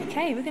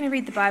Okay, we're going to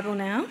read the Bible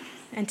now,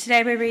 and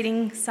today we're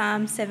reading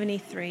Psalm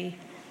 73.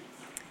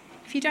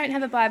 If you don't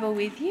have a Bible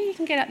with you, you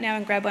can get up now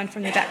and grab one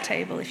from the back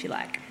table if you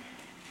like.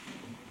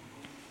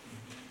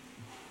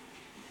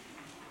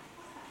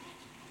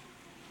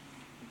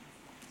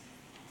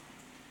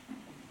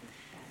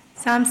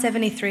 Psalm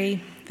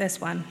 73, verse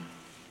 1.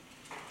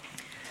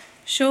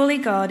 Surely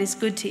God is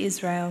good to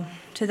Israel,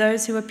 to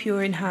those who are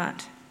pure in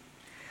heart.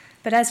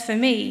 But as for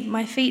me,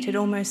 my feet had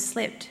almost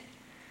slipped.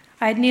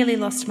 I had nearly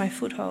lost my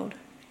foothold.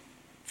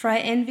 For I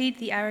envied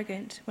the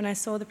arrogant when I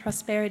saw the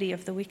prosperity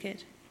of the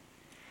wicked.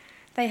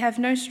 They have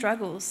no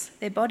struggles,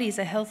 their bodies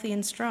are healthy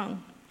and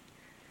strong.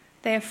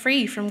 They are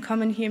free from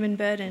common human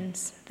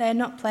burdens, they are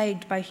not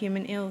plagued by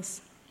human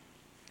ills.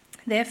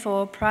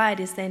 Therefore, pride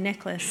is their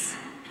necklace.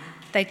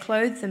 They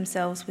clothe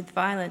themselves with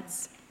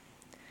violence.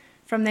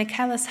 From their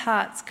callous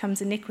hearts comes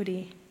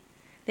iniquity.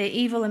 Their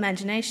evil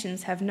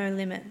imaginations have no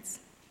limits.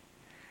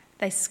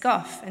 They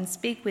scoff and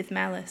speak with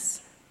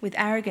malice. With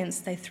arrogance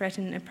they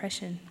threaten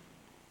oppression.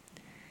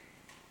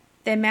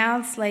 Their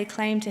mouths lay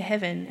claim to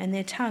heaven, and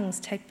their tongues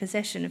take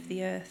possession of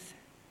the earth.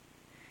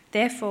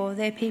 Therefore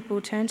their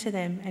people turn to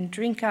them and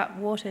drink up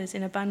waters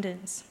in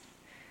abundance.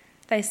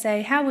 They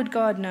say, "How would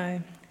God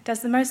know?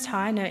 Does the Most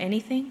High know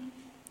anything?"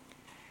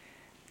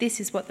 This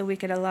is what the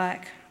wicked are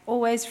like.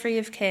 Always free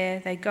of care,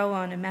 they go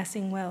on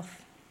amassing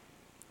wealth.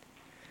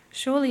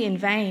 Surely in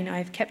vain I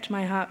have kept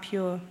my heart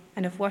pure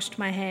and have washed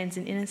my hands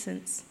in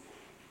innocence.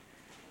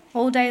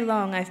 All day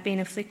long I've been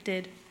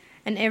afflicted,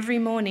 and every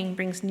morning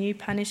brings new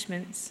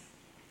punishments.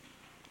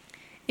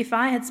 If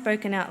I had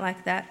spoken out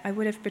like that, I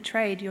would have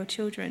betrayed your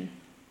children.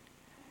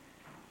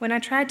 When I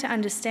tried to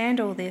understand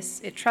all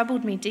this, it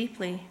troubled me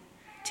deeply,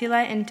 till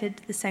I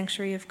entered the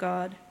sanctuary of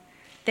God.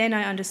 Then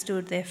I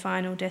understood their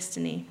final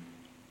destiny.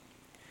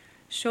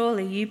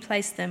 Surely you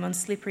placed them on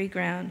slippery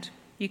ground.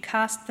 You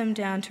cast them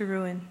down to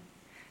ruin.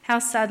 How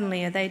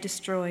suddenly are they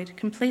destroyed,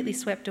 completely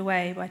swept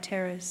away by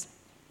terrors.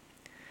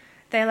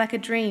 They are like a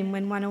dream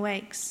when one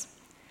awakes.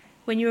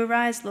 When you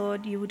arise,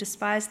 Lord, you will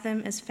despise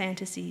them as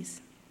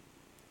fantasies.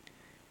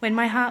 When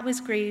my heart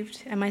was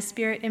grieved and my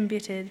spirit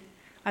embittered,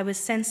 I was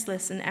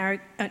senseless and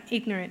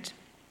ignorant.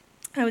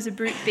 I was a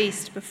brute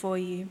beast before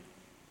you.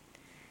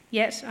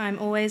 Yet I am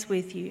always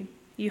with you.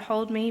 You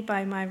hold me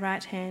by my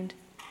right hand.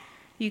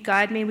 You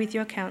guide me with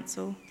your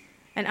counsel,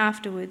 and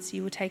afterwards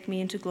you will take me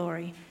into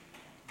glory.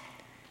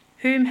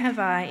 Whom have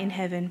I in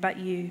heaven but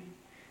you?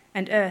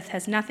 And earth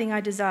has nothing I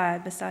desire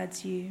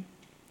besides you.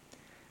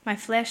 My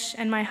flesh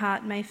and my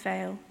heart may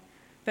fail,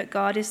 but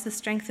God is the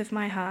strength of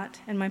my heart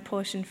and my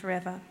portion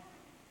forever.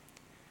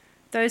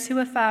 Those who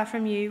are far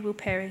from you will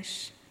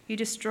perish. You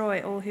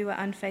destroy all who are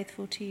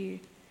unfaithful to you.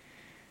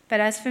 But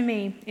as for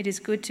me, it is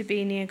good to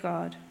be near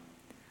God.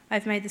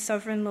 I've made the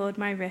sovereign Lord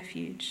my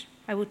refuge.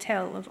 I will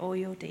tell of all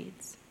your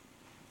deeds.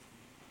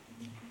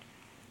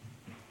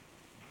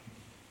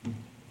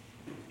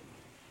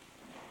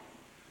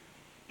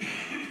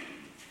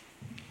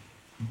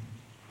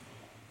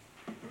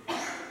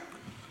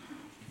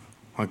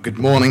 Well, good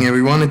morning,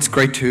 everyone. It's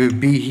great to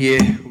be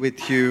here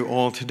with you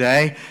all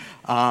today.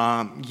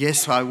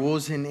 Yes, I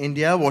was in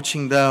India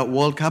watching the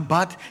World Cup,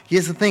 but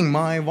here's the thing,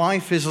 my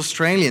wife is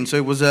Australian, so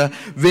it was a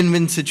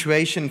win-win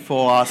situation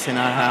for us in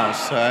our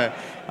house. So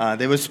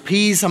there was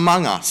peace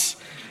among us.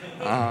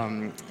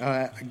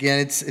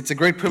 Again, it's a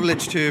great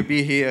privilege to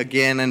be here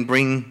again and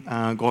bring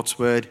God's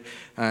word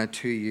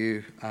to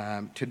you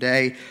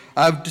today.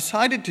 I've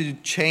decided to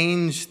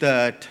change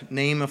the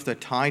name of the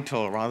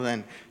title rather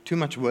than too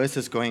much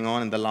verses going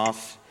on in the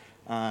last,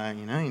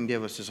 India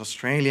versus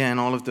Australia and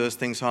all of those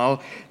things. So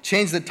I'll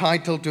change the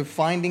title to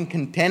Finding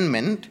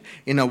Contentment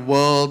in a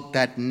World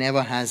That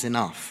Never Has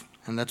Enough.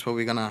 And that's what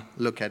we're going to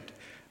look at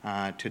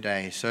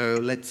today. So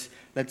let's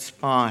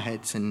bow our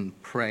heads and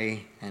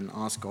pray and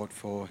ask God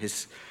for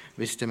his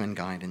wisdom and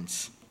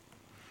guidance.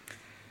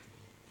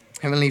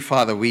 Heavenly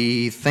Father,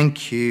 we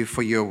thank you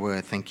for your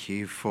word. Thank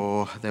you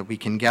for that we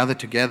can gather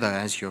together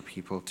as your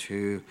people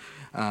to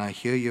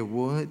hear your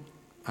word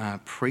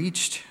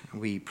preached.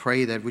 We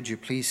pray that would you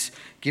please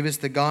give us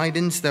the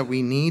guidance that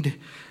we need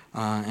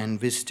and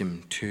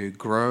wisdom to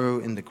grow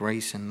in the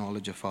grace and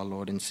knowledge of our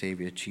Lord and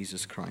Savior,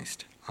 Jesus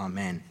Christ.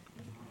 Amen.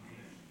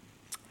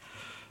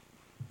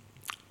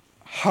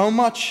 How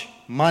much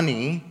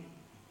money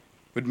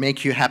would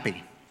make you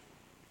happy?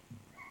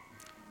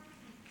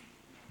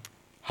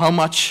 How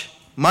much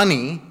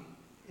money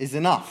is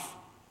enough?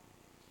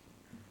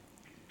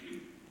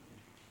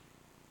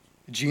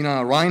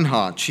 Gina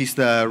Reinhardt, she's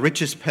the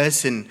richest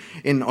person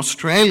in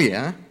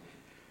Australia,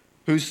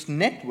 whose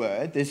net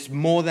worth is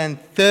more than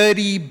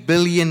 $30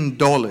 billion.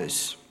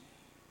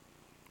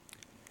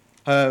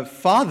 Her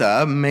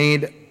father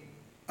made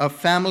a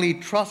family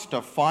trust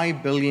of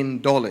 $5 billion,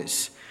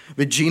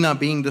 with Gina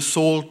being the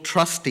sole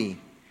trustee.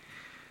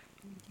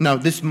 Now,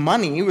 this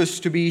money was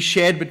to be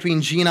shared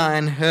between Gina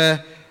and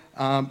her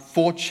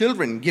 4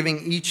 children,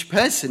 giving each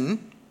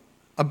person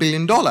 $1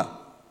 billion.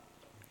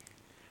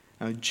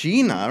 Now,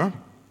 Gina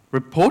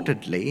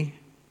reportedly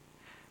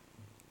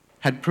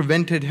had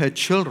prevented her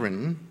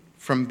children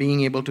from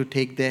being able to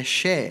take their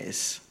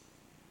shares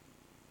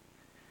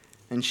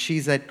and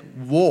she's at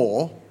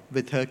war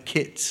with her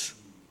kids.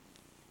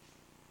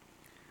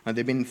 And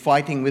they've been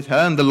fighting with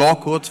her in the law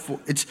courts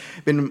it's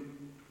been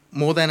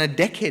more than a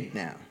decade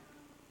now.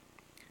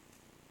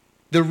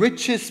 The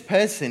richest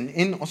person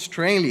in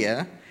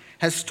Australia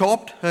has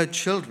stopped her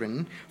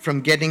children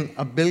from getting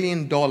 $1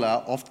 billion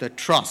of the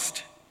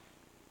trust.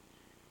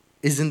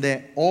 Isn't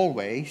there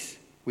always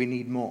we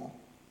need more?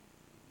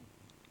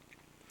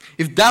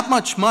 If that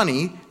much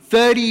money,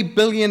 $30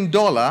 billion,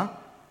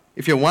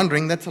 if you're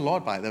wondering, that's a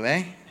lot, by the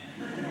way,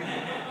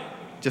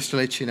 just to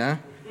let you know,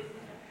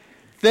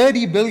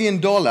 $30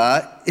 billion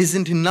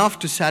isn't enough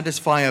to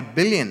satisfy a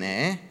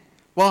billionaire.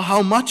 Well,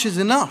 how much is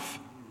enough?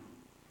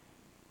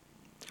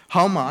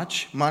 How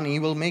much money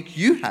will make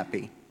you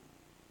happy?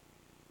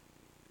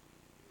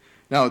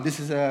 Now, this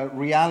is a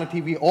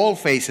reality we all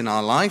face in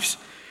our lives,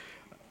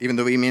 even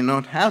though we may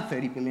not have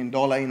 $30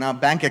 billion in our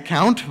bank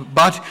account,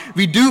 but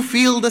we do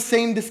feel the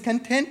same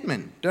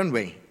discontentment, don't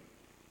we?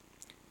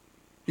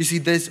 You see,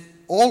 there's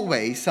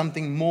always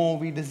something more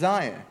we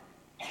desire,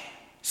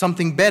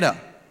 something better.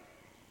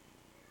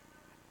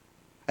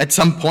 At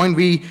some point,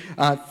 we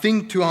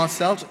think to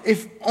ourselves,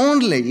 if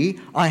only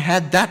I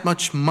had that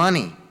much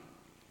money,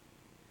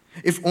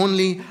 if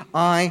only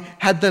I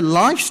had the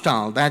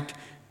lifestyle that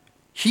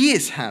he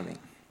is having,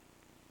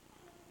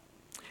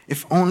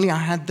 if only I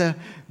had the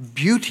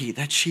beauty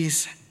that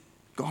she's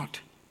got.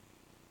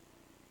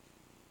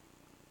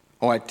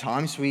 Or at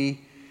times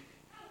we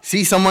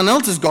see someone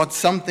else has got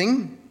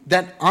something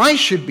that I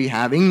should be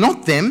having,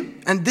 not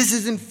them, and this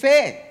isn't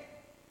fair.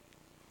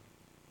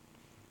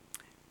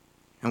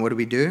 And what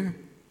do?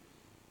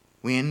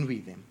 We envy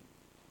them.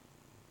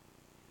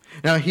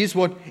 Now, here's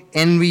what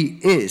envy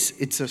is.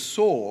 It's a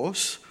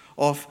source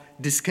of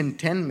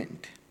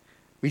discontentment.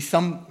 We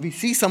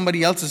see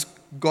somebody else has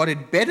got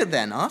it better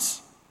than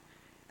us,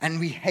 and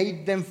we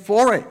hate them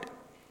for it.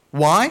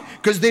 Why?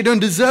 Because they don't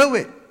deserve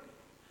it.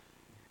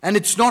 And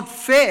it's not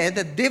fair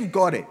that they've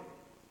got it.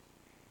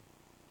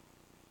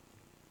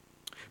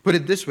 Put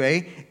it this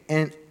way,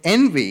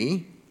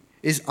 envy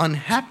is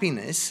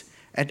unhappiness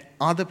at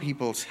other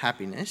people's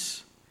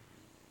happiness,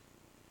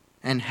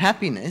 and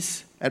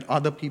happiness at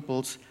other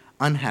people's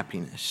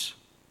unhappiness.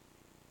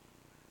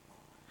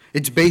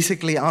 It's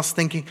basically us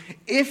thinking,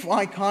 if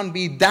I can't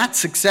be that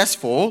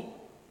successful,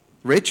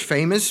 rich,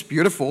 famous,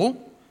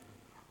 beautiful,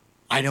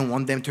 I don't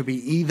want them to be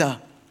either.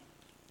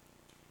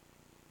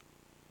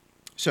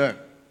 So,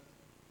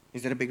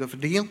 is that a big of a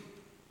deal?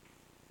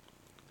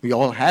 We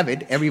all have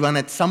it. Everyone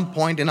at some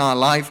point in our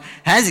life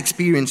has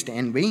experienced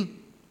envy.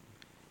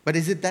 But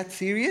is it that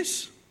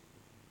serious?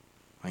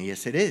 Well,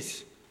 yes, it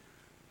is.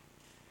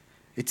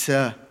 It's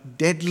a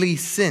deadly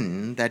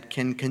sin that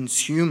can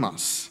consume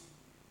us.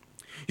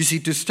 You see,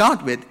 to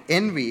start with,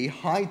 envy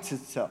hides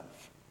itself.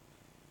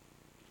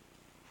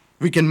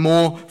 We can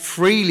more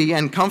freely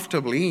and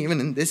comfortably,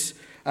 even in this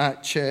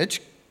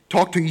church,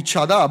 talk to each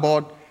other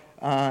about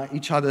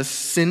each other's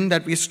sin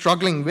that we're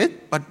struggling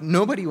with, but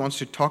nobody wants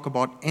to talk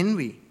about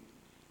envy.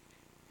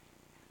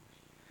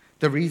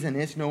 The reason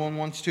is no one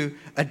wants to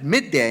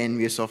admit they're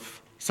envious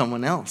of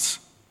someone else.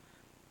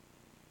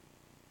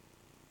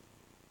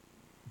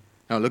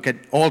 Now look, at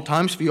all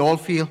times we all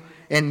feel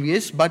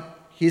envious, but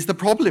here's the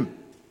problem.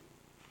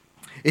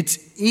 It's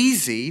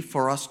easy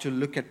for us to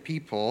look at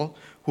people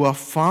who are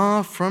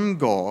far from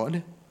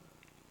God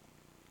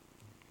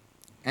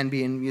and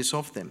be envious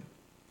of them,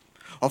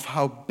 of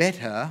how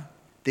better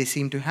they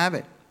seem to have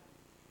it.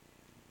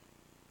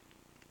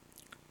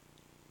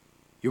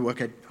 You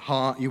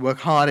work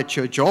hard at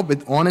your job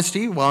with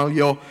honesty, while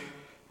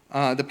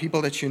the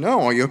people that you know,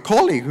 or your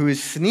colleague who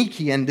is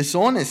sneaky and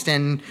dishonest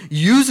and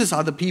uses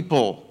other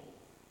people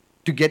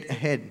to get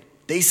ahead,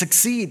 they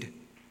succeed.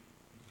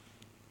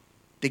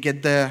 They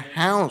get the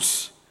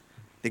house.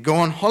 They go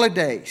on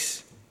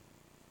holidays.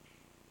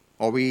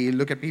 Or we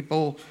look at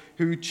people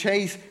who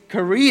chase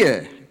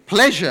career,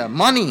 pleasure,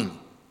 money,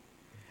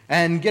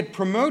 and get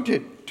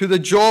promoted to the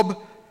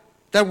job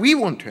that we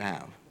want to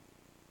have.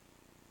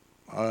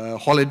 A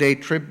holiday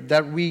trip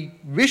that we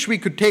wish we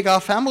could take our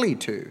family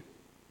to.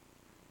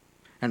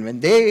 And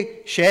when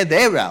they share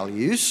their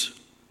values,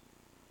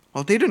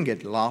 well, they don't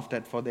get laughed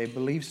at for their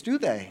beliefs, do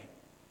they?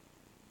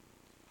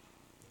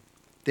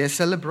 They're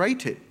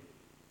celebrated.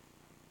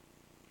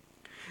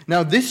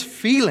 Now, this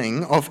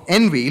feeling of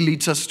envy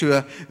leads us to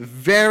a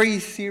very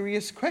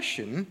serious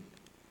question.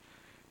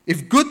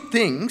 If good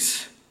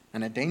things,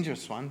 and a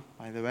dangerous one,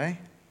 by the way,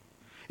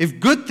 if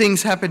good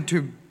things happen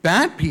to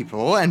bad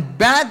people and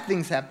bad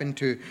things happen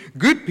to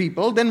good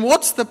people, then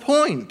what's the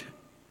point?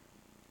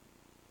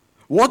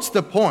 What's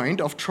the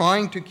point of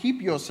trying to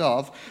keep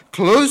yourself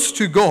close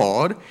to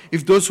God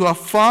if those who are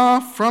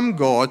far from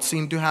God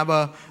seem to have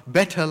a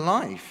better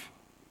life?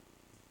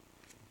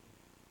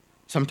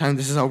 Sometimes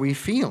this is how we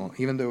feel,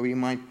 even though we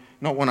might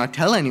not want to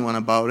tell anyone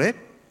about it.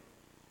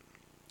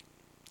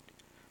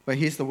 But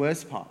here's the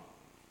worst part.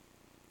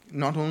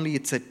 Not only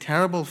it's a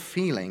terrible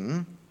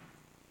feeling,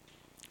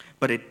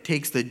 but it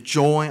takes the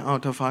joy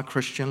out of our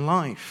Christian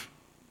life.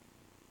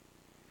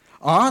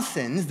 Our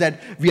sense that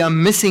we are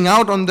missing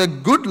out on the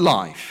good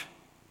life.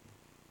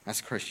 as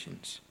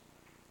Christians.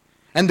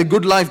 And the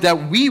good life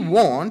that we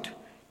want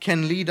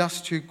can lead us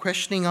to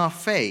questioning our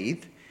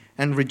faith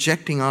and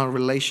rejecting our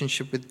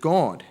relationship with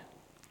God.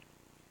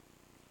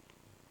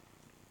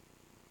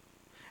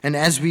 And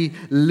as we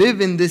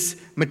live in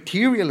this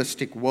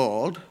materialistic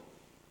world,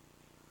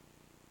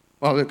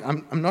 well, look,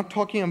 I'm not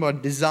talking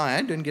about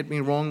desire. Don't get me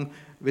wrong.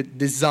 With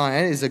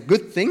desire is a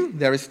good thing.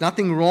 There is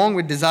nothing wrong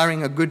with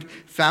desiring a good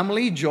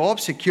family, job,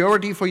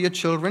 security for your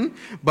children.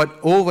 But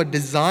over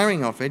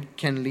desiring of it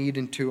can lead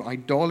into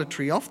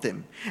idolatry of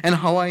them. And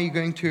how are you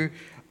going to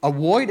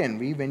avoid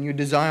envy when you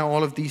desire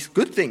all of these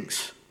good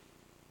things?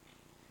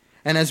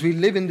 And as we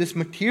live in this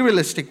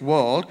materialistic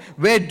world,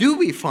 where do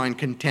we find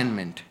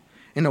contentment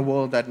in a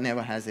world that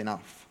never has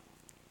enough?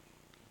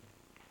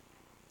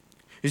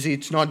 You see,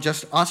 it's not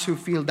just us who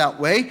feel that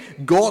way.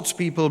 God's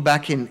people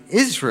back in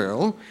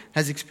Israel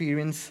has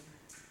experienced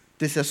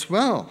this as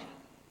well.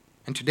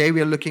 And today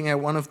we are looking at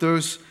one of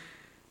those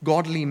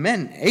godly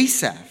men,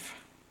 Asaph,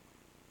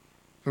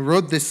 who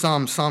wrote this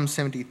psalm, Psalm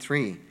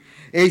 73.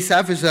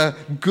 Asaph is a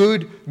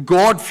good,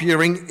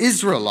 God-fearing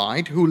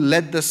Israelite who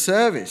led the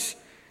service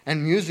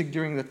and music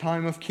during the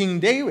time of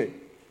King David.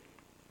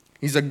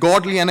 He's a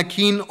godly and a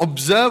keen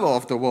observer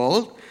of the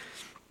world.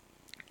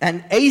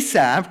 And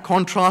Asaph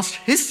contrasts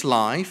his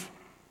life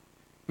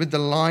with the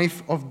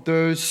life of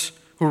those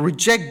who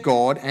reject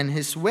God and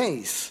his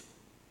ways.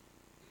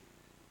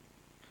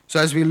 So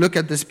as we look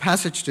at this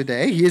passage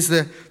today, here's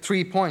the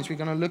 3 points. We're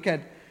going to look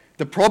at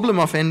the problem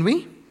of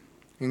envy.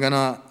 We're going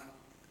to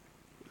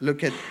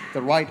look at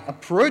the right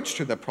approach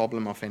to the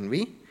problem of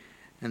envy.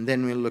 And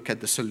then we'll look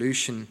at the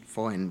solution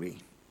for envy.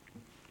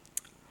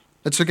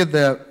 Let's look at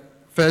the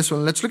first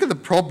one. Let's look at the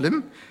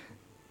problem.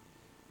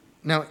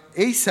 Now,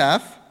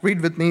 Asaph,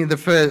 read with me the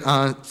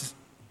first,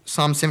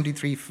 Psalm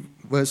 73,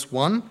 verse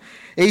 1.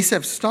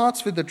 Asaph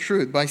starts with the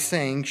truth by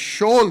saying,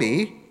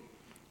 surely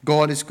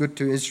God is good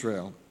to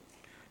Israel,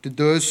 to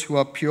those who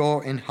are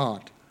pure in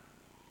heart.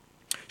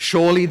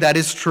 Surely that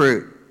is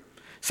true.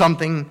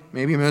 Something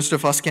maybe most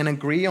of us can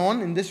agree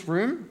on in this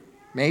room,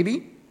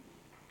 maybe.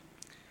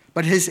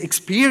 But his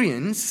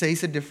experience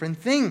says a different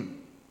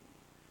thing.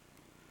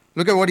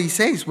 Look at what he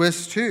says,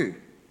 verse 2.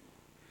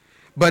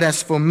 But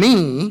as for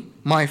me,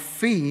 my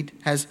feet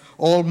has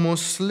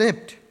almost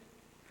slipped.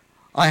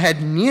 I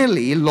had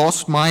nearly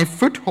lost my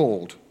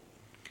foothold.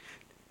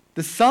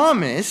 The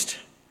psalmist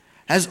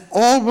has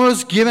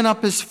almost given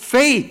up his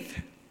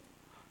faith.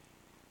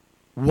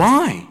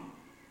 Why?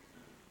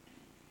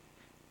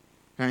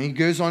 And he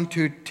goes on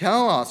to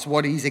tell us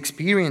what he's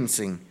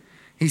experiencing.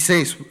 He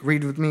says,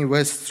 read with me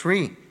verse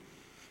 3.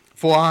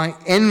 For I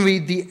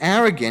envied the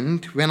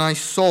arrogant when I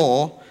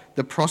saw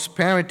the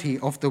prosperity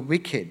of the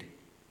wicked.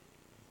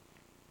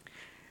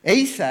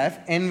 Asaph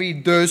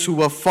envied those who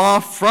were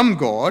far from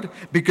God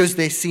because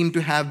they seemed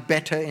to have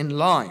better in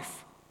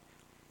life.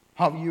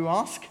 How, you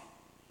ask?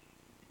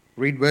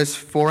 Read verse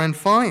 4 and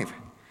 5.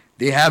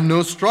 They have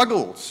no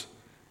struggles.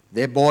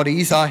 Their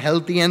bodies are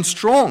healthy and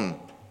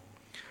strong.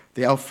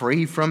 They are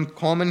free from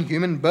common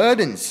human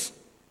burdens.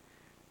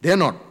 They're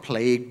not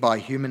plagued by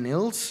human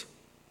ills.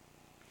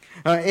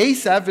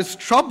 Asaph is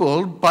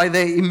troubled by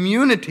their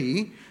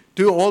immunity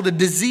to all the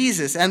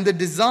diseases and the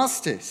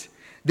disasters.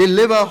 They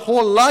live a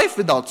whole life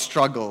without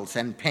struggles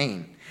and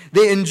pain.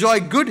 They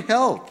enjoy good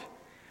health.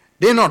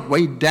 They're not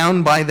weighed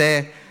down by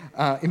their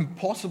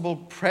impossible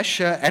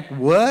pressure at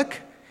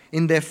work,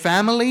 in their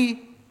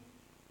family.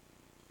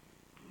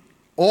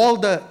 All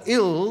the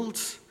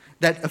ills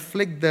that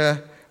afflict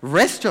the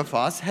rest of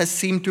us has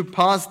seemed to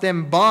pass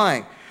them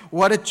by.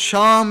 What a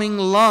charming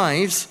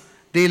lives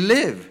they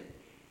live.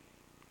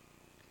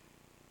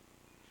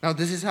 Now,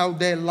 this is how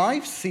their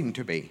lives seem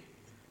to be.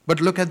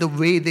 But look at the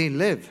way they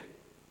live.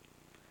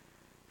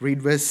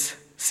 Read verse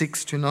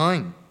 6 to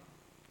 9.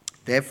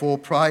 Therefore,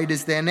 pride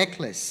is their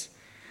necklace.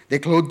 They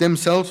clothe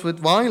themselves with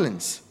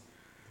violence.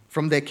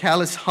 From their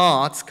callous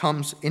hearts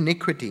comes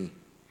iniquity.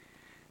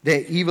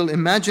 Their evil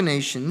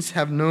imaginations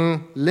have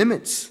no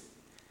limits.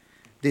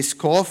 They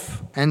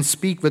scoff and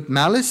speak with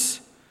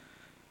malice.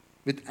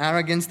 With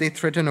arrogance they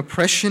threaten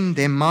oppression.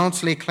 Their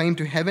mouths lay claim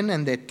to heaven,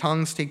 and their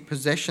tongues take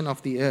possession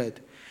of the earth.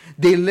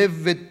 They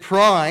live with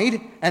pride,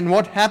 and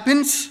what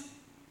happens?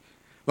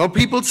 Well,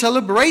 people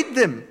celebrate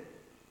them.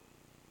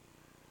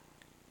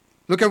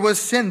 Look at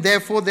verse 10.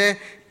 Therefore their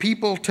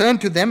people turn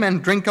to them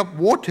and drink up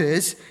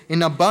waters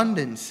in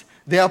abundance.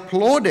 They are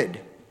applauded.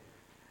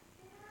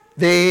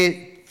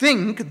 They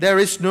think there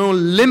is no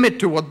limit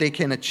to what they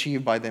can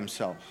achieve by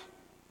themselves.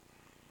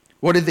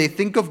 What do they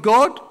think of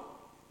God?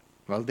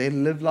 Well, they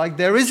live like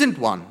there isn't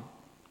one.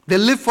 They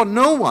live for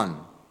no one.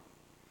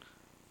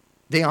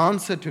 They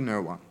answer to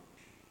no one.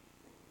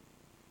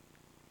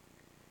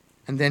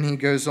 And then he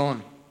goes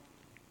on.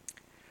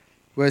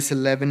 Verse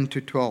 11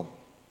 to 12.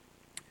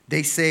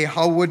 They say,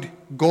 how would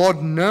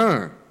God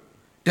know?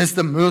 Does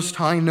the Most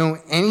High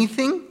know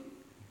anything?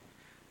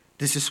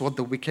 This is what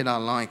the wicked are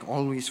like,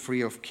 always free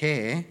of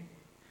care.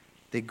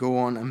 They go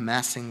on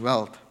amassing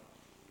wealth.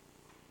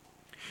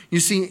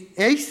 You see,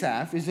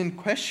 Asaph isn't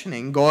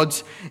questioning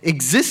God's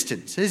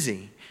existence, is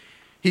he?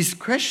 He's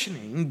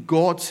questioning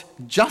God's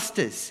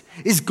justice.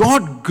 Is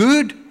God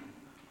good,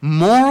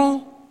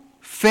 moral,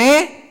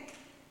 fair?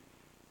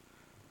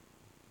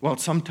 Well,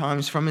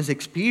 sometimes from his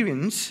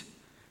experience,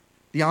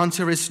 the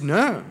answer is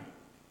no.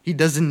 He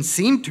doesn't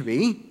seem to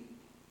be.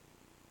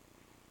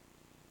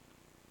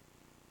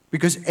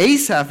 Because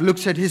Asaph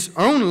looks at his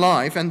own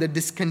life, and the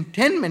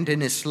discontentment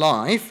in his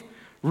life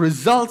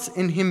results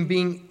in him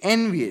being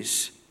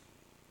envious.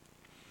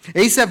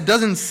 Asaph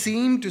doesn't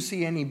seem to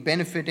see any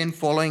benefit in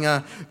following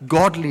a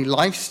godly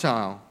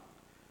lifestyle.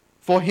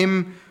 For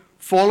him,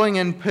 following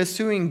and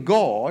pursuing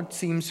God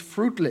seems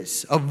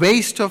fruitless, a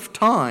waste of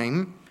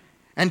time,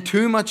 and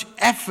too much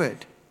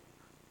effort.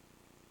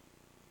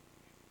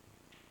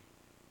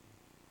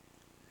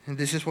 And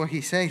this is what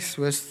he says,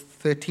 verse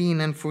 13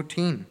 and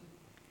 14.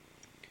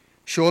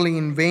 Surely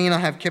in vain I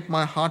have kept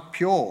my heart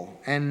pure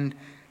and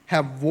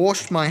have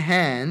washed my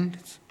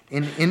hands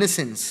in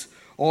innocence.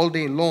 All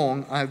day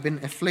long I have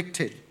been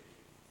afflicted.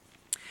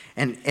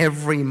 And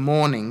every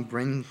morning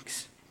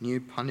brings new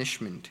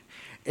punishment.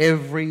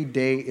 Every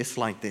day is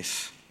like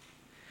this.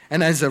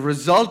 And as a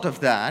result of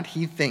that,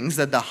 he thinks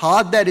that the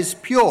heart that is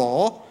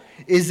pure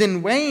is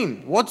in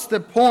vain. What's the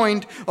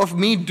point of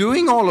me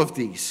doing all of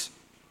these?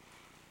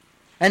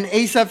 And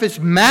Asaph is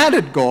mad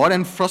at God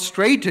and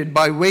frustrated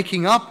by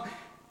waking up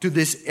to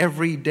this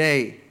every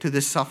day, to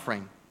this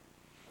suffering.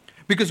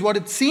 Because what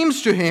it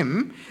seems to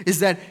him is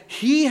that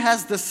he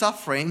has the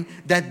suffering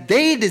that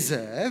they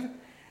deserve,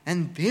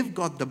 and they've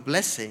got the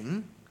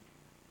blessing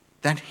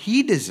that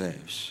he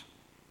deserves.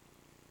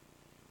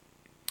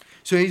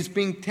 So he's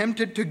being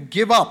tempted to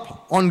give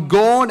up on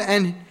God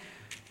and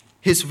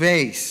his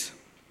ways.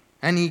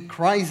 And he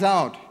cries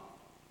out,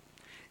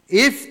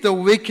 if the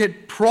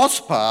wicked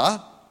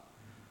prosper,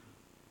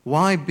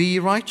 why be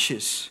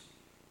righteous?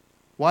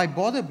 Why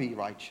bother be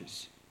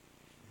righteous?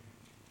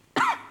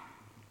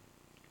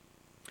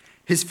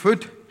 His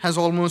foot has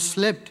almost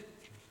slipped,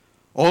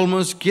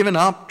 almost given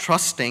up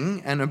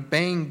trusting and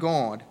obeying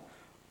God,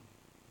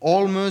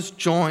 almost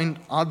joined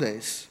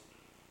others.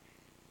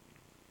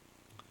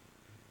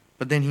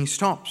 But then he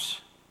stops.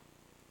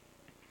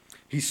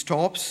 He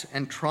stops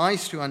and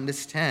tries to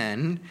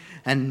understand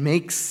and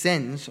make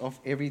sense of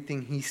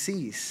everything he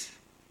sees.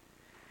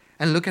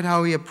 And look at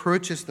how he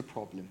approaches the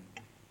problem.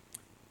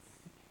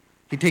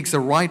 He takes the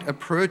right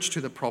approach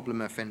to the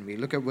problem of envy.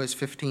 Look at verse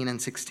 15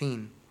 and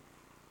 16.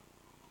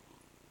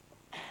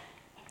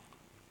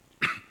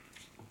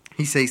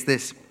 He says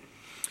this,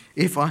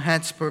 if I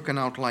had spoken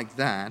out like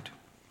that,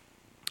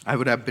 I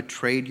would have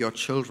betrayed your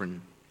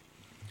children.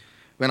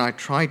 When I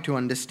tried to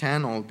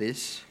understand all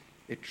this,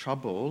 it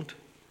troubled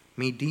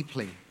me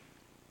deeply.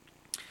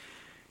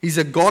 He's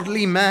a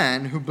godly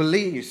man who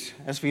believes,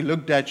 as we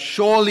looked at,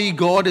 surely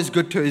God is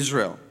good to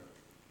Israel.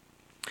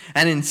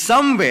 And in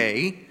some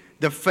way,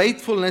 the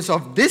faithfulness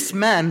of this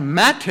man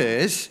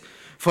matters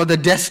for the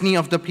destiny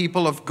of the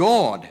people of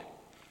God,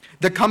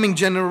 the coming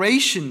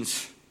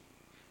generations.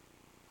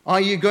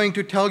 Are you going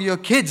to tell your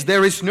kids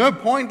there is no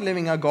point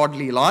living a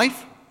godly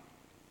life?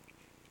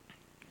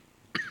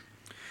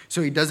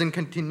 So he doesn't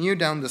continue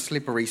down the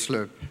slippery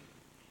slope.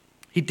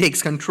 He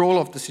takes control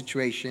of the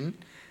situation,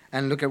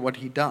 and look at what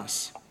he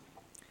does.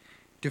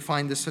 To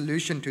find the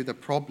solution to the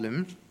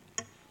problem,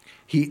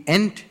 he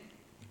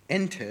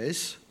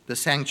enters the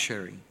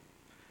sanctuary.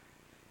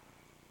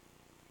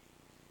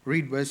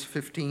 Read verse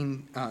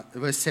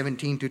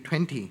 17 to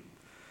 20.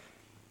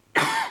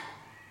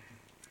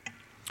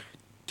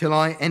 Till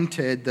I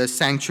entered the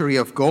sanctuary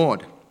of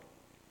God,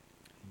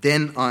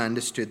 then I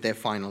understood their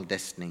final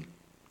destiny.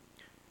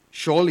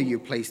 Surely you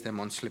placed them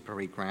on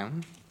slippery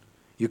ground.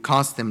 You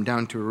cast them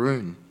down to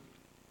ruin.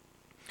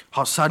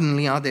 How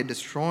suddenly are they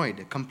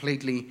destroyed,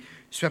 completely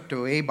swept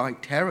away by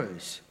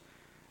terrors.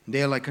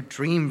 They are like a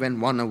dream when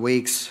one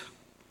awakes.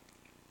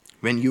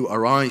 When you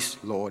arise,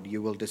 Lord,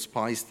 you will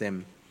despise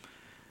them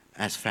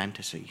as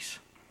fantasies.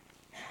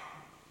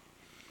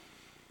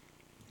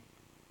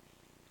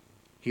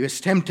 He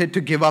was tempted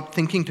to give up,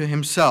 thinking to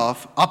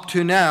himself, up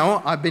to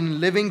now, I've been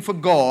living for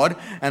God,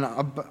 and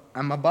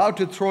I'm about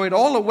to throw it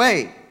all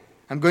away.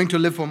 I'm going to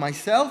live for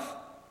myself.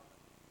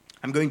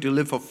 I'm going to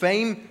live for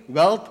fame,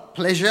 wealth,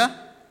 pleasure.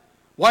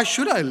 Why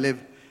should I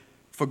live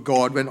for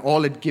God when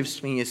all it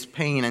gives me is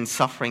pain and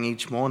suffering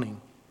each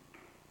morning?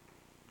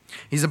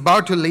 He's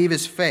about to leave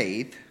his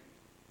faith,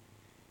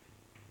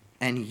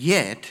 and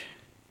yet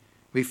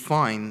we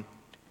find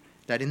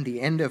that in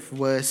the end of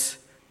verse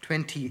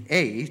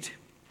 28,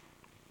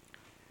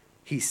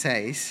 he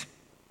says,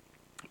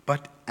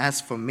 but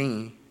as for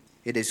me,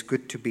 it is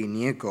good to be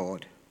near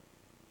God.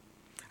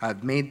 I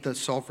have made the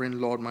sovereign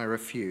Lord my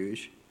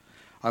refuge.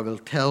 I will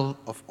tell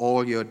of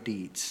all your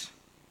deeds.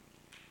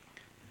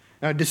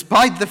 Now,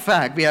 despite the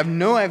fact we have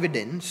no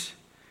evidence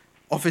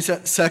of his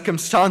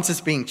circumstances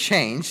being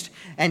changed,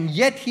 and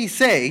yet he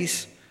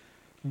says,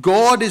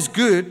 God is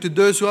good to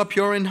those who are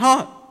pure in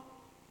heart.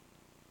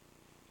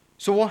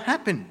 So what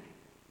happened?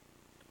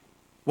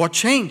 What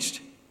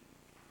changed?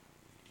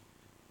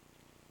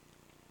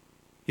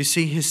 You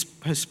see, his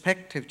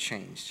perspective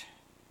changed.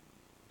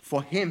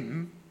 For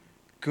him,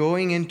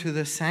 going into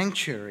the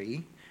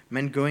sanctuary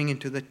meant going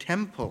into the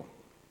temple.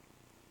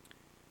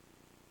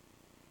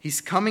 He's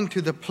coming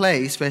to the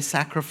place where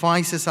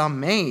sacrifices are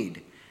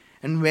made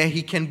and where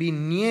he can be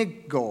near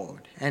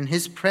God and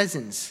his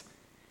presence.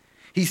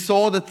 He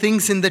saw the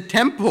things in the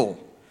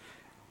temple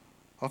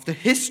of the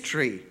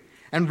history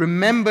and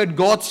remembered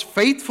God's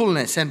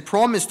faithfulness and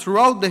promise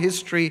throughout the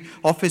history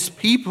of his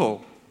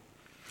people.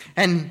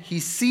 And he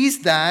sees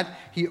that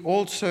he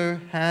also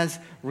has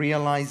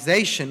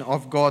realization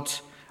of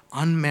God's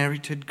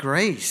unmerited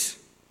grace.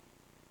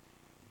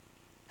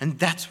 And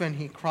that's when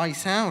he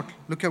cries out.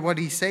 Look at what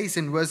he says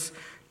in verse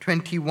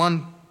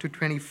 21 to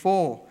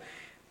 24.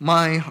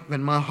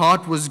 When my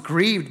heart was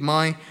grieved,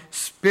 my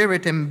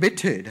spirit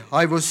embittered.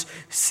 I was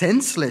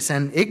senseless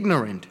and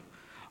ignorant.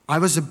 I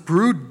was a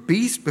brute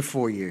beast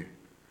before you.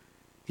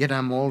 Yet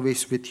I'm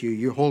always with you.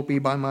 You hold me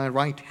by my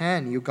right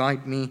hand. You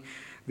guide me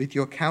with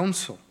your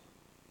counsel.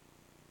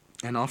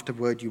 And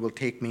afterward you will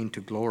take me into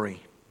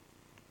glory.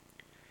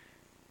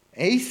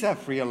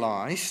 Asaph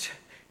realized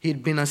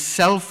he'd been a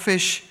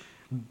selfish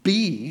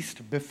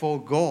beast before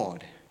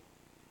God.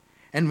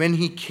 And when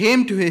he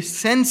came to his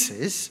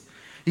senses,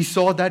 he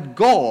saw that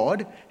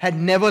God had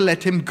never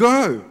let him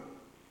go,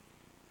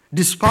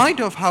 despite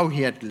of how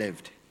he had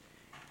lived,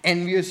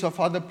 envious of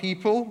other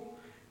people,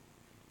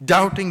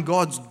 doubting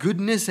God's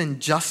goodness and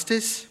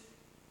justice.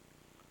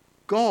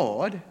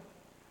 God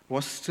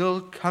was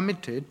still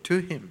committed to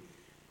him.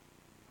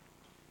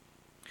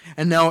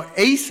 And now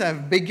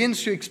Asaph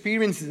begins to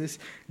experience this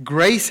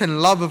grace and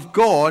love of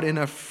God in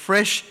a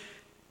fresh,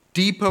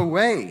 deeper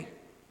way.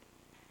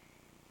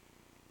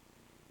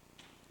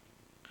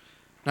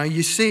 Now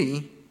you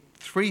see,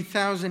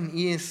 3,000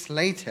 years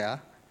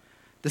later,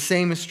 the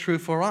same is true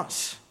for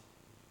us.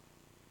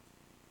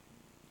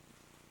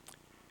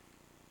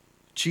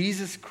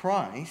 Jesus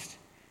Christ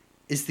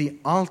is the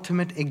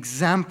ultimate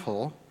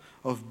example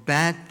of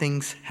bad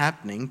things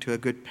happening to a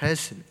good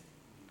person.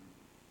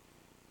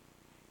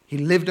 He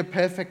lived a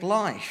perfect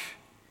life.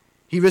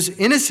 He was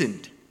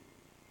innocent.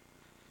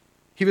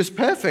 He was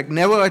perfect.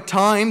 Never a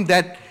time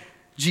that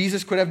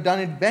Jesus could have done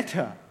it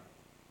better.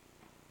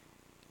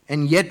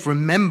 And yet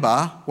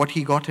remember what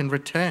he got in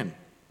return.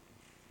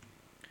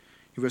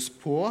 He was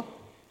poor,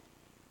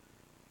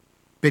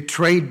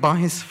 betrayed by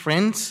his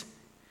friends,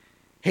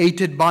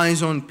 hated by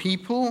his own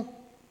people,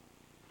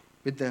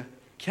 with the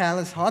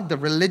callous heart, the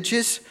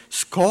religious,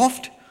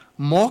 scoffed,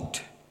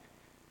 mocked,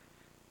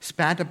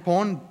 spat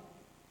upon,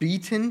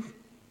 beaten,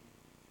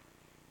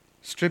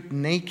 stripped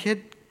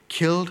naked,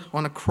 killed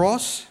on a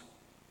cross.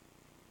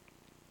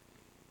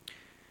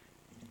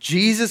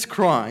 Jesus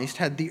Christ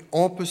had the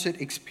opposite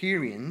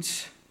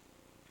experience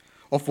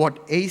of what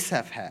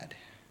Asaph had.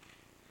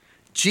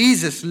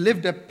 Jesus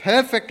lived a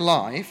perfect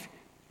life,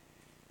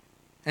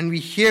 and we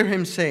hear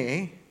him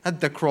say at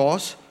the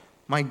cross,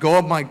 my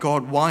God,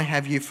 why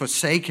have you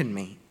forsaken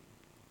me?"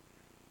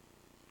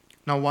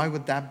 Now, why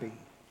would that be?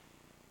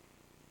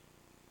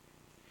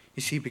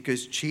 You see,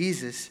 because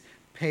Jesus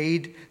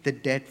paid the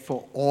debt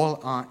for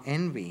all our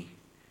envy,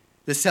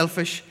 the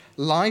selfish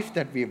life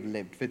that we have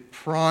lived with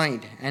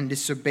pride and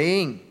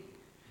disobeying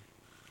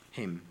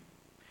him.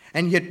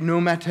 And yet,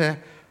 no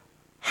matter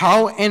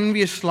how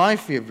envious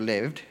life we have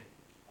lived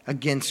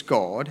against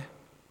God,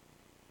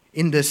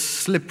 in this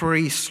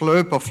slippery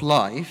slope of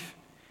life,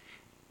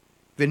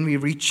 when we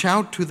reach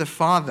out to the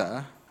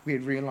Father, we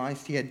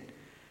realize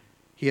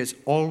He has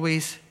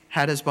always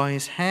had us by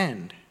His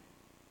hand.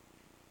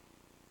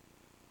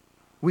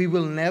 We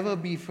will never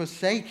be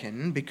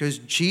forsaken because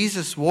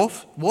Jesus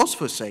was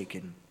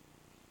forsaken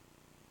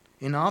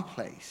in our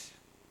place.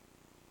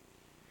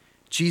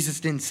 Jesus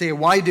didn't say,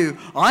 "Why do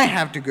I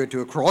have to go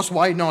to a cross?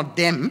 Why not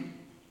them?"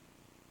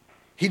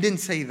 He didn't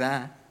say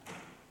that.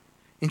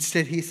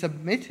 Instead, he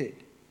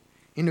submitted.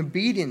 In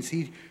obedience,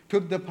 he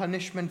took the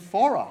punishment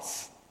for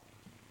us.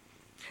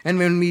 And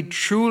when we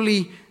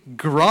truly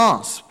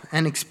grasp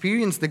and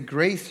experience the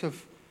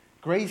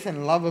grace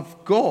and love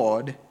of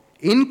God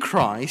in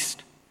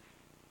Christ,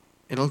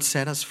 it'll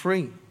set us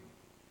free.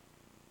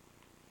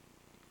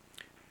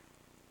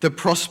 The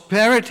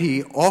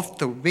prosperity of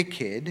the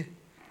wicked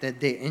that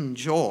they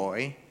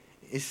enjoy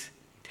is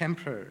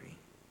temporary.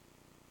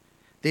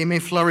 They may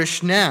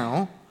flourish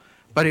now,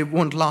 but it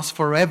won't last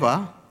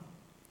forever.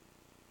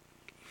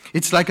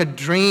 It's like a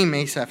dream,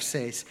 Asaph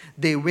says.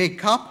 They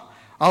wake up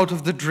out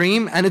of the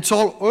dream and it's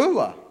all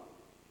over.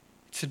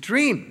 It's a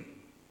dream.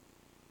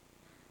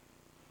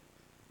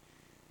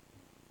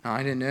 Now,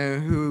 I don't know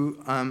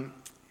who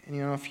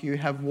any of you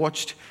have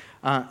watched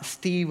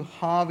Steve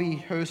Harvey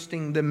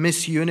hosting the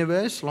Miss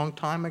Universe a long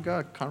time ago.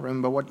 I can't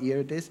remember what year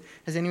it is.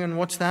 Has anyone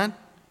watched that?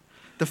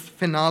 The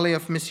finale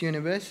of Miss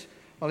Universe?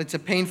 Well, it's a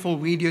painful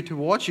video to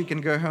watch. You can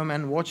go home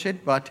and watch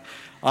it, but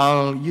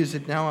I'll use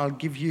it now. I'll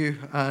give you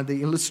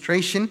the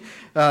illustration.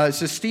 So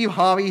Steve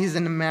Harvey, he's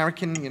an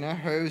American,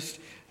 host.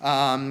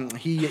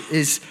 He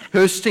is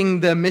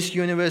hosting the Miss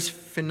Universe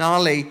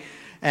finale,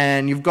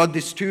 and you've got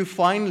these two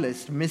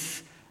finalists,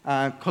 Miss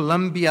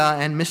Colombia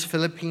and Miss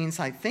Philippines,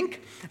 I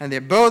think. And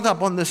they're both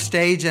up on the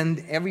stage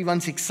and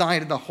everyone's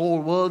excited. The whole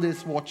world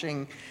is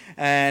watching.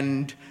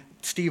 And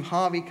Steve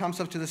Harvey comes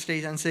up to the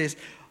stage and says,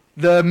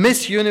 the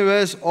Miss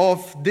Universe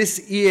of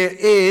this year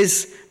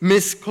is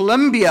Miss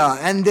Colombia.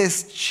 And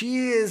there's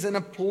cheers and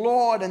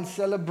applaud and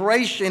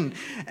celebration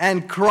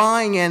and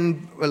crying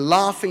and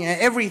laughing and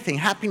everything,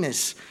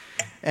 happiness.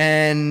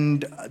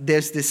 And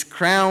there's this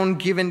crown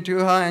given to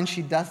her, and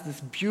she does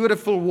this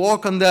beautiful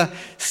walk on the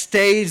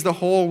stage the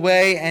whole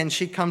way, and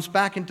she comes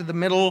back into the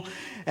middle,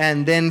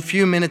 and then a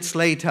few minutes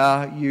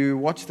later, you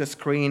watch the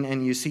screen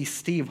and you see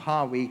Steve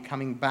Harvey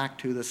coming back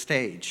to the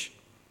stage.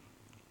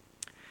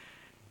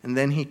 And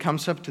then he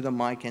comes up to the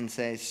mic and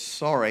says,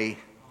 sorry,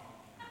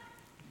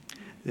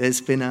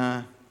 there's been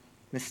a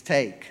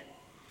mistake.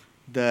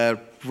 The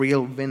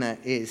real winner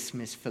is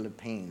Miss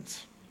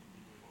Philippines.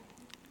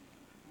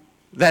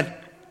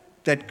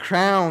 That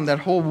crown, that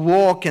whole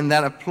walk and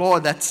that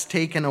applause, that's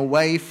taken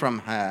away from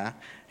her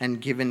and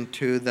given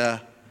to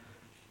the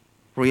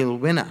real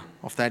winner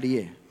of that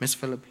year, Miss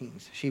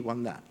Philippines. She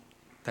won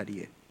that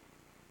year.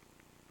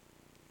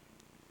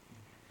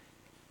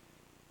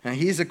 Now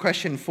here's a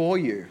question for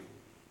you.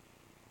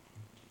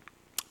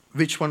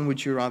 Which one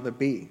would you rather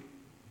be?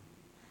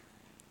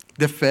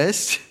 The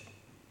first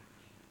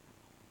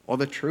or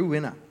the true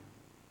winner?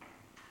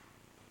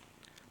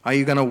 Are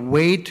you going to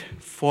wait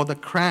for the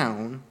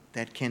crown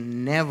that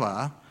can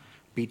never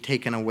be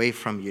taken away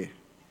from you?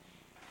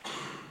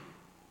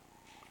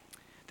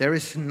 There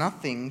is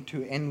nothing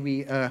to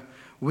envy a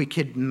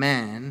wicked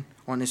man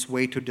on his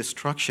way to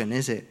destruction,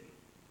 is it?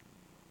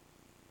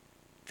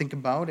 Think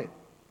about it.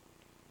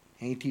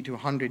 80 to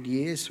 100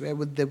 years, where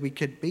would the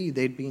wicked be?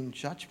 They'd be in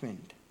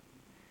judgment.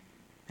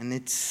 And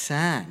it's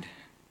sad.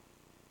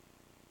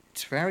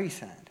 It's very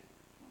sad.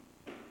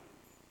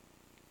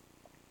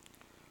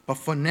 But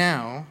for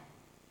now,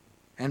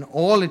 and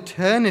all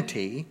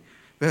eternity,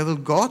 where will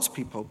God's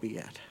people be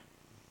at?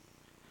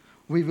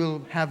 We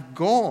will have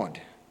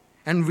God,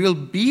 and we'll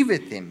be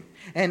with Him,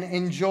 and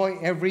enjoy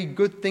every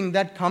good thing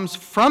that comes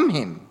from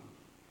Him.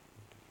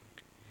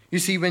 You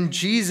see, when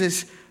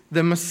Jesus,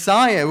 the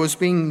Messiah, was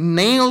being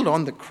nailed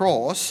on the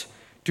cross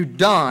to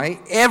die,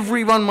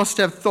 everyone must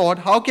have thought,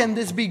 how can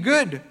this be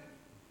good?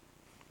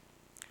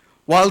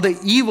 While the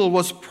evil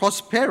was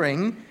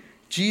prospering,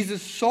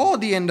 Jesus saw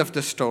the end of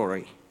the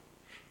story.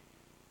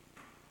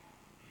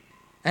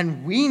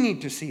 And we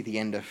need to see the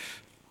end of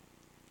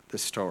the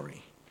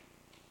story.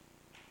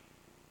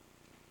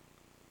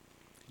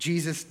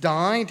 Jesus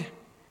died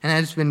and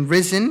has been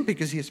risen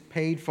because He has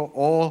paid for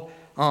all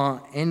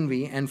our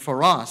envy. And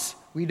for us,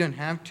 we don't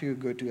have to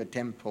go to a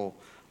temple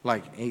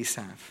like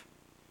Asaph.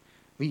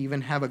 We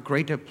even have a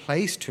greater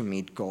place to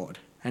meet God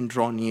and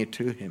draw near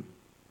to Him.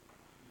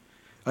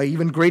 An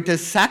even greater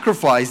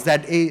sacrifice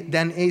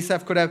than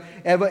Asaph could have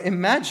ever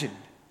imagined.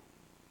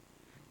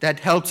 That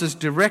helps us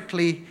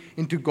directly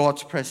into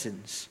God's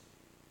presence.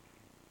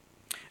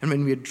 And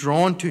when we are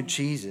drawn to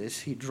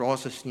Jesus, He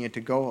draws us near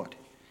to God.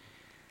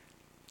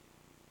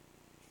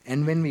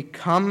 And when we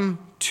come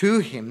to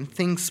Him,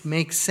 things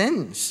make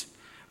sense.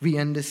 We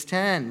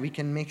understand. We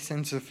can make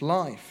sense of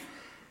life.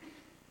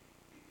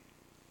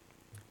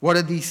 What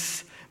are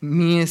these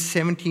mere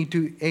 70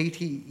 to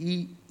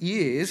 80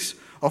 years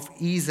of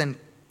ease and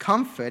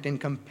comfort in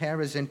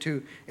comparison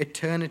to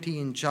eternity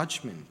in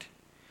judgment?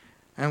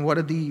 And what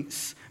are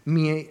these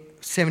mere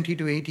 70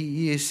 to 80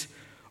 years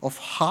of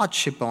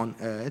hardship on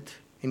earth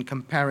in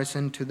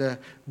comparison to the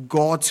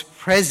God's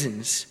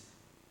presence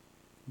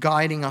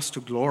guiding us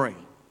to glory?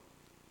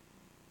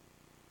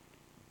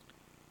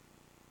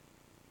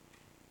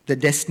 The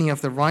destiny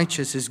of the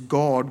righteous is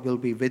God will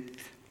be with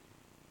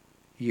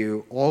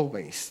you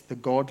always. The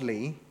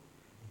godly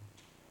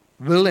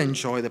will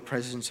enjoy the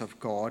presence of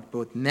God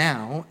both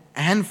now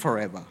and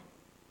forever.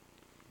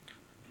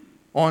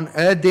 On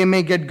earth, they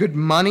may get good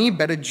money,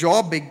 better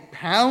job, big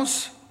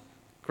house,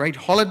 great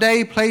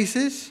holiday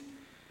places.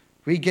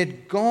 We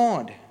get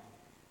God,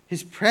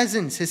 His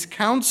presence, His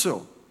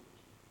counsel,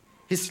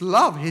 His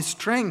love, His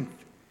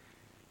strength.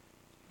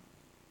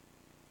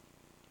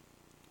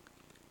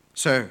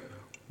 So,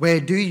 where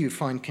do you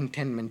find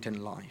contentment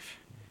in life?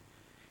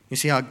 You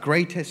see, our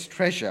greatest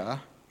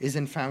treasure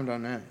isn't found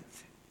on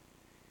earth.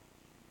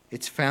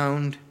 It's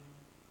found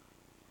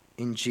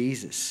in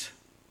Jesus.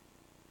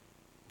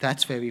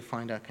 That's where we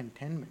find our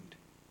contentment,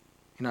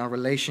 in our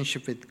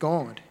relationship with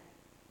God.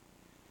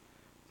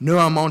 No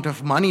amount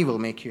of money will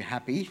make you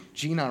happy.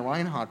 Gina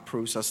Reinhardt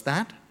proves us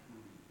that.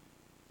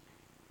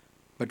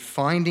 But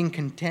finding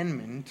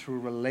contentment through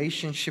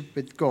relationship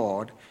with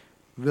God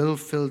will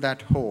fill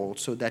that hole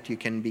so that you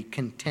can be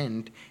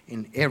content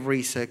in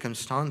every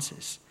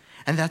circumstances.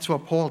 And that's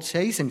what Paul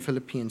says in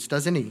Philippians,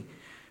 doesn't he?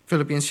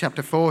 Philippians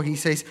chapter 4, he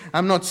says,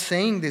 I'm not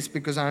saying this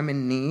because I'm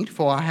in need,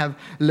 for I have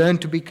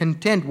learned to be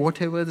content,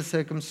 whatever the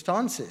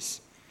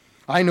circumstances.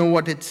 I know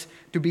what it's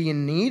to be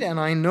in need, and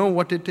I know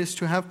what it is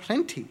to have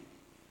plenty.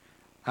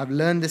 I've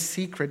learned the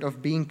secret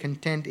of being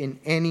content in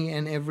any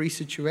and every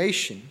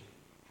situation.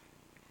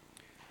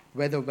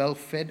 whether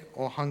well-fed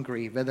or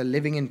hungry, whether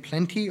living in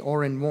plenty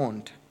or in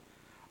want.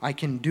 I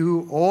can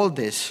do all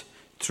this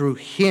through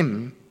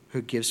him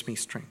who gives me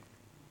strength.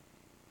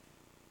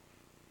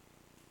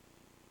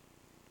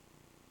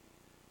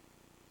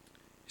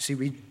 See,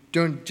 we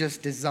don't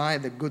just desire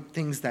the good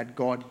things that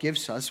God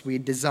gives us, we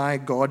desire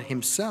God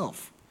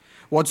himself.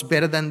 What's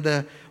greater than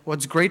the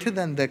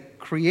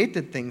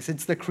created things?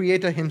 It's the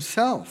Creator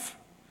himself.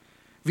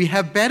 We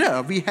have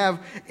better, we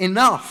have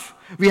enough,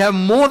 we have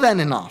more than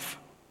enough.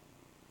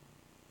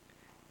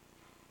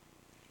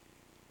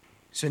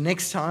 So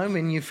next time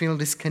when you feel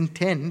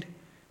discontent,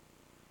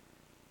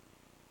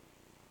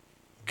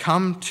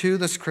 come to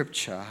the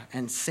scripture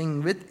and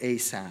sing with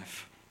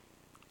Asaph.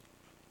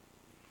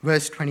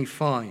 Verse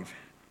 25.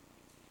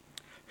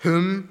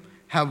 Whom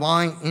have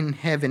I in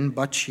heaven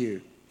but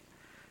you?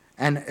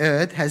 And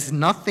earth has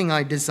nothing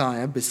I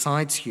desire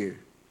besides you.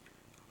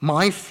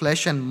 My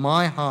flesh and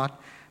my heart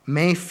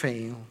may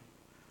fail,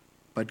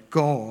 but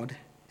God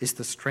is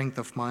the strength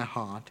of my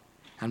heart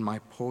and my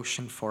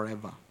portion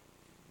forever.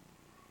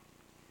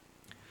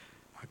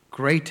 Our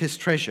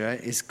greatest treasure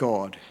is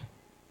God.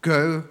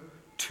 Go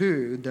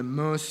to the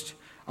most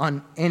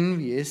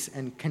unenvious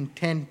and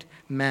content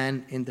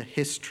man in the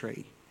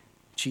history,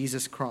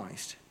 Jesus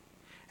Christ.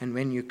 And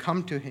when you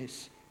come to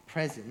his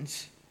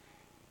presence,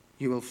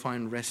 you will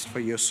find rest for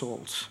your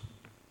souls.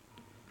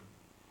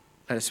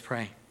 Let us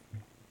pray.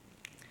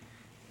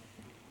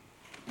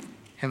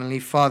 Heavenly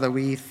Father,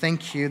 we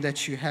thank you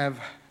that you have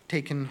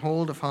taken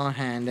hold of our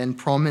hand and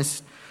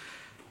promised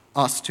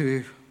us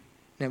to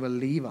never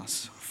leave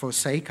us,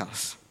 forsake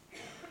us.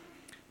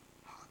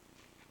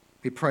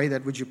 We pray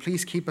that would you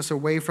please keep us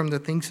away from the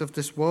things of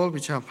this world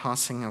which are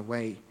passing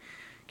away.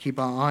 Keep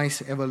our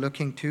eyes ever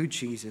looking to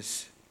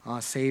Jesus,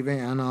 our Savior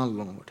and our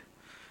Lord.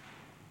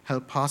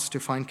 Help us to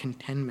find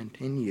contentment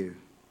in you,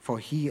 for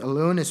he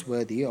alone is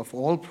worthy of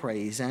all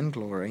praise and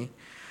glory,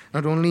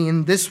 not only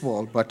in this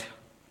world, but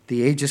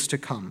the ages to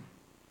come.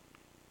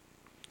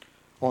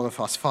 All of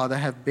us, Father,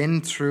 have been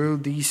through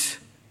these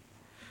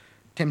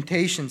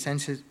temptations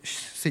and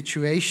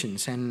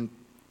situations, and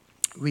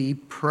we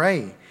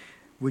pray,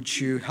 would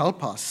you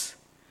help us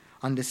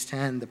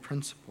understand the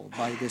principle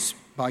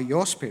by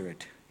your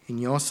Spirit, in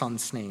your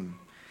Son's name,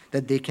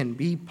 that they can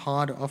be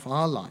part of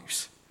our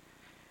lives.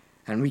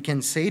 And we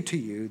can say to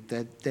you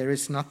that there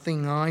is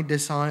nothing I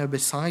desire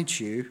besides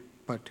you,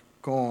 but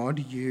God,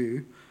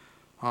 you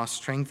are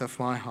strength of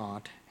my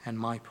heart and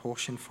my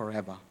portion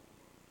forever.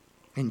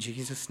 In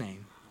Jesus'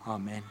 name,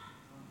 amen.